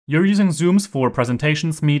you're using Zooms for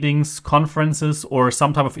presentations, meetings, conferences, or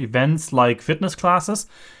some type of events like fitness classes,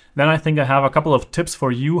 then I think I have a couple of tips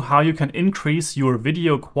for you how you can increase your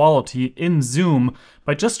video quality in Zoom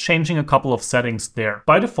by just changing a couple of settings there.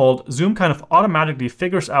 By default, Zoom kind of automatically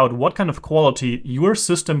figures out what kind of quality your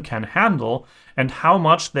system can handle and how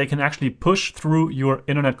much they can actually push through your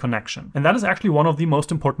internet connection. And that is actually one of the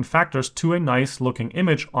most important factors to a nice looking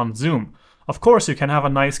image on Zoom. Of course, you can have a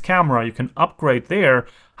nice camera, you can upgrade there.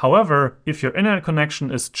 However, if your internet connection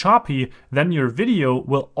is choppy, then your video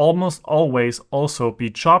will almost always also be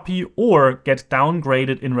choppy or get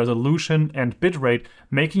downgraded in resolution and bitrate,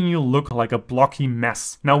 making you look like a blocky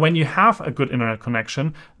mess. Now, when you have a good internet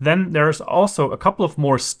connection, then there's also a couple of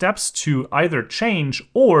more steps to either change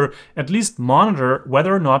or at least monitor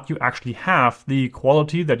whether or not you actually have the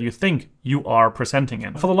quality that you think you are presenting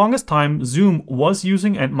in. For the longest time, Zoom was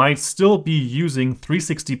using and might still be using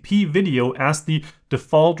 360p video as the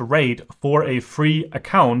default rate for a free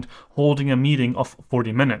account holding a meeting of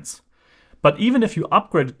 40 minutes. But even if you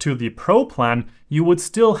upgrade to the Pro plan, you would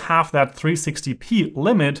still have that 360p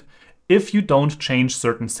limit if you don't change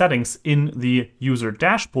certain settings in the user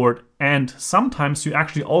dashboard. And sometimes you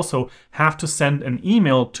actually also have to send an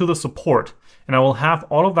email to the support. And I will have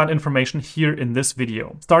all of that information here in this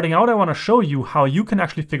video. Starting out, I want to show you how you can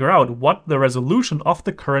actually figure out what the resolution of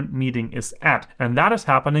the current meeting is at. And that is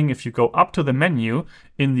happening if you go up to the menu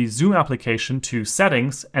in the Zoom application to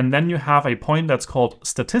settings, and then you have a point that's called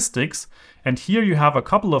statistics. And here you have a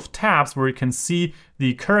couple of tabs where you can see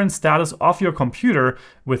the current status of your computer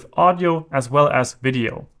with audio as well as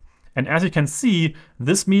video. And as you can see,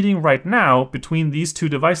 this meeting right now between these two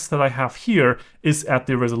devices that I have here is at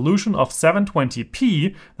the resolution of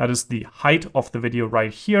 720p, that is the height of the video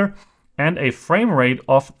right here, and a frame rate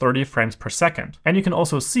of 30 frames per second. And you can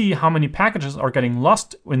also see how many packages are getting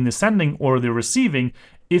lost in the sending or the receiving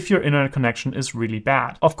if your internet connection is really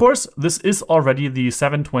bad. Of course, this is already the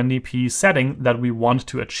 720p setting that we want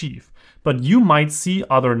to achieve, but you might see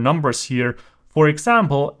other numbers here. For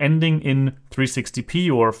example, ending in 360p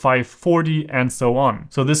or 540 and so on.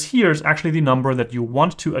 So this here is actually the number that you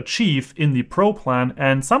want to achieve in the Pro plan,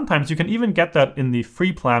 and sometimes you can even get that in the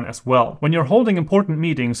free plan as well. When you're holding important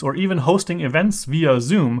meetings or even hosting events via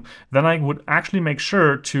Zoom, then I would actually make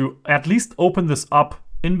sure to at least open this up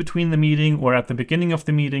in between the meeting or at the beginning of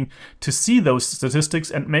the meeting to see those statistics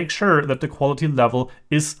and make sure that the quality level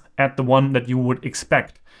is at the one that you would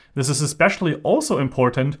expect. This is especially also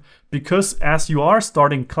important because as you are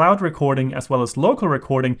starting cloud recording as well as local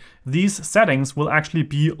recording, these settings will actually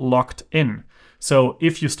be locked in. So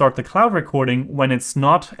if you start the cloud recording when it's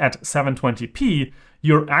not at 720p,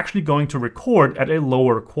 you're actually going to record at a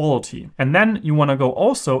lower quality. And then you want to go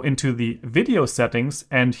also into the video settings,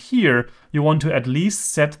 and here you want to at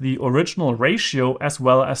least set the original ratio as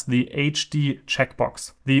well as the HD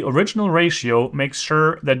checkbox. The original ratio makes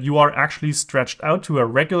sure that you are actually stretched out to a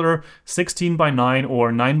regular 16:9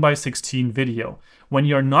 or 9:16 video. When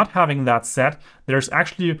you're not having that set, there's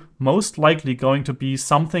actually most likely going to be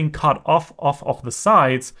something cut off of the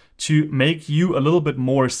sides to make you a little bit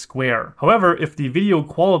more square. However, if the video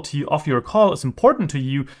quality of your call is important to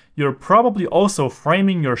you, you're probably also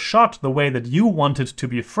framing your shot the way that you want it to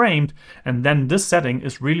be framed, and then this setting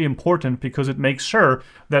is really important because it makes sure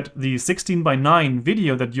that the 16:9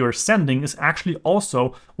 video that you're sending is actually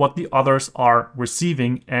also what the others are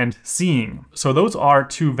receiving and seeing. So those are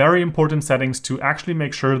two very important settings to actually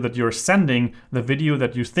make sure that you're sending the video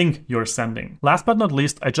that you think you're sending. Last but not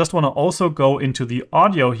least, I just want to also go into the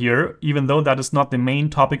audio here, even though that is not the main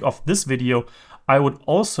topic of this video. I would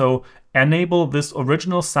also enable this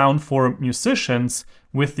original sound for musicians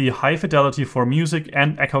with the high fidelity for music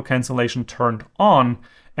and echo cancellation turned on.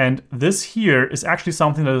 And this here is actually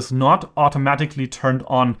something that is not automatically turned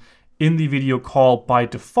on in the video call by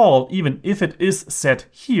default, even if it is set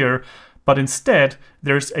here. But instead,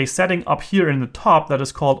 there's a setting up here in the top that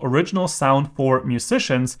is called Original Sound for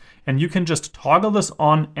Musicians, and you can just toggle this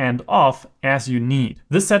on and off as you need.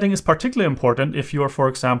 This setting is particularly important if you are, for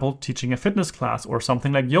example, teaching a fitness class or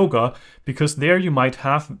something like yoga, because there you might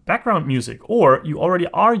have background music, or you already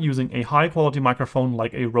are using a high quality microphone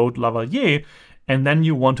like a Rode Lavalier, and then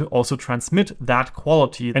you want to also transmit that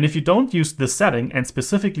quality. And if you don't use this setting and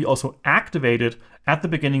specifically also activate it at the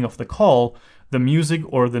beginning of the call, the music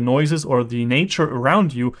or the noises or the nature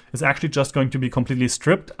around you is actually just going to be completely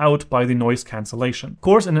stripped out by the noise cancellation. Of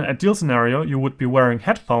course, in an ideal scenario, you would be wearing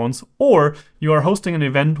headphones, or you are hosting an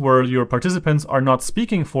event where your participants are not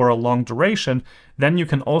speaking for a long duration. Then you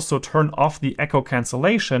can also turn off the echo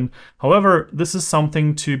cancellation. However, this is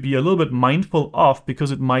something to be a little bit mindful of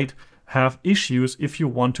because it might have issues if you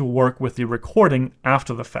want to work with the recording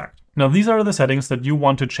after the fact. Now, these are the settings that you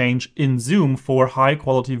want to change in Zoom for high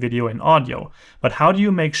quality video and audio. But how do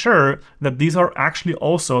you make sure that these are actually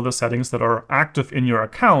also the settings that are active in your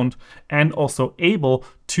account and also able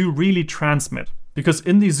to really transmit? Because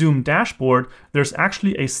in the Zoom dashboard, there's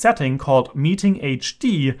actually a setting called Meeting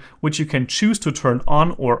HD, which you can choose to turn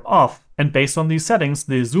on or off. And based on these settings,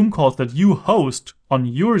 the Zoom calls that you host on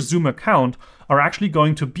your Zoom account are actually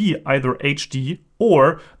going to be either HD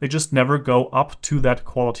or they just never go up to that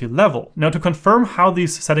quality level. Now, to confirm how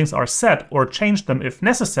these settings are set or change them if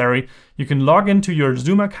necessary, you can log into your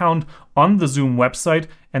Zoom account on the Zoom website,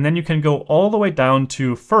 and then you can go all the way down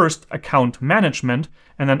to first account management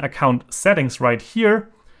and then account settings right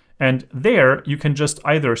here. And there you can just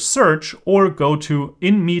either search or go to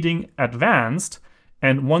in meeting advanced.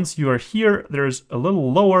 And once you are here, there's a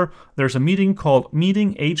little lower, there's a meeting called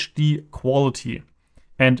Meeting HD Quality.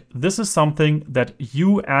 And this is something that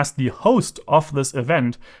you as the host of this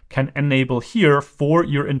event can enable here for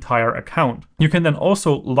your entire account. You can then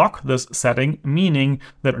also lock this setting, meaning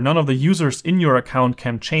that none of the users in your account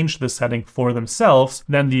can change this setting for themselves.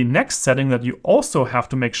 Then the next setting that you also have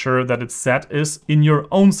to make sure that it's set is in your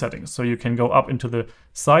own settings. So you can go up into the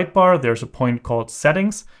sidebar, there's a point called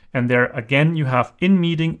Settings, and there again you have In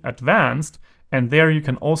Meeting Advanced. And there you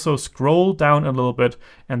can also scroll down a little bit,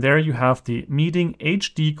 and there you have the Meeting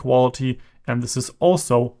HD Quality, and this is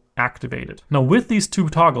also activated. Now, with these two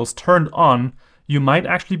toggles turned on, you might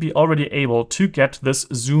actually be already able to get this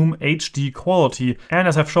Zoom HD quality. And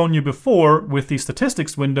as I've shown you before, with the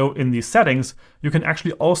statistics window in the settings, you can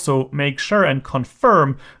actually also make sure and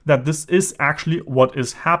confirm that this is actually what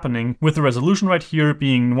is happening, with the resolution right here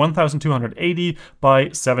being 1280 by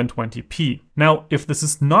 720p. Now, if this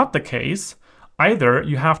is not the case, either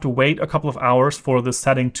you have to wait a couple of hours for this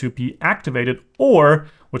setting to be activated, or,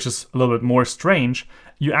 which is a little bit more strange,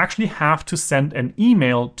 you actually have to send an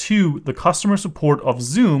email to the customer support of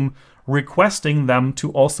Zoom requesting them to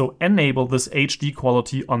also enable this HD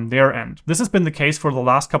quality on their end. This has been the case for the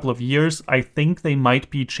last couple of years. I think they might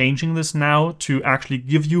be changing this now to actually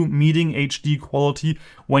give you Meeting HD quality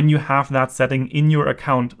when you have that setting in your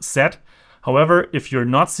account set. However, if you're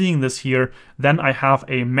not seeing this here, then I have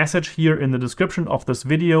a message here in the description of this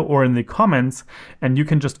video or in the comments, and you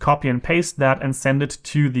can just copy and paste that and send it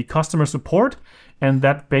to the customer support, and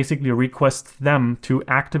that basically requests them to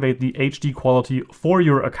activate the HD quality for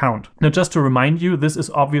your account. Now, just to remind you, this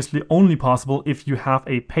is obviously only possible if you have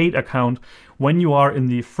a paid account. When you are in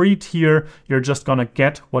the free tier, you're just gonna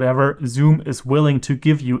get whatever Zoom is willing to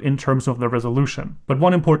give you in terms of the resolution. But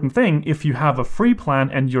one important thing, if you have a free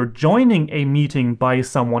plan and you're joining a meeting by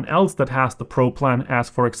someone else that has the pro plan, as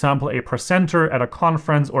for example a presenter at a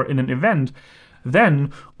conference or in an event,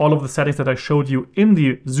 then all of the settings that I showed you in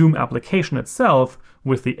the Zoom application itself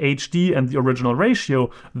with the HD and the original ratio,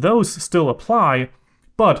 those still apply,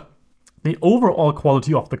 but the overall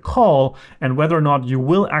quality of the call and whether or not you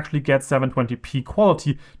will actually get 720p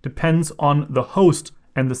quality depends on the host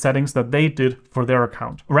and the settings that they did for their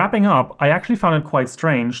account. Wrapping up, I actually found it quite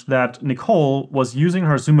strange that Nicole was using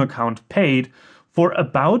her Zoom account paid for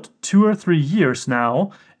about 2 or 3 years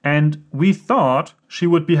now, and we thought she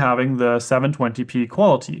would be having the 720p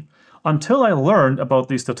quality, until I learned about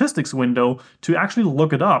the statistics window to actually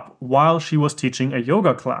look it up while she was teaching a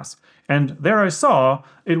yoga class. And there I saw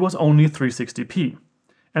it was only 360p.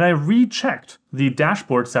 And I rechecked. The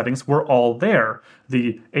dashboard settings were all there.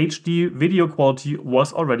 The HD video quality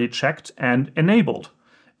was already checked and enabled.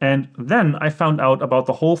 And then I found out about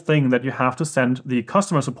the whole thing that you have to send the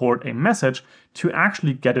customer support a message to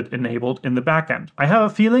actually get it enabled in the backend. I have a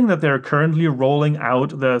feeling that they're currently rolling out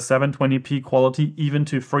the 720p quality even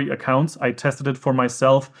to free accounts. I tested it for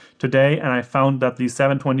myself today and I found that the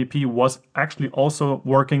 720p was actually also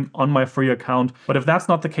working on my free account. But if that's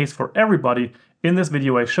not the case for everybody, in this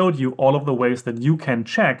video I showed you all of the ways that you can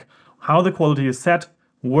check how the quality is set,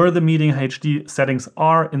 where the Meeting HD settings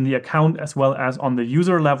are in the account as well as on the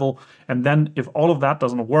user level. And then if all of that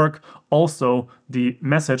doesn't work, also the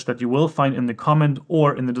message that you will find in the comment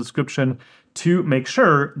or in the description to make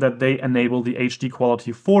sure that they enable the HD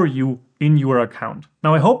quality for you in your account.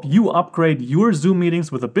 Now, I hope you upgrade your Zoom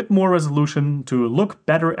meetings with a bit more resolution to look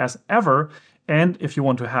better as ever. And if you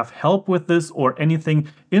want to have help with this or anything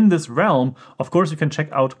in this realm, of course, you can check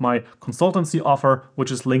out my consultancy offer,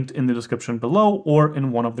 which is linked in the description below or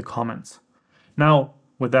in one of the comments. Now,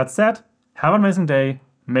 with that said, have an amazing day,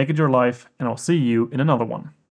 make it your life, and I'll see you in another one.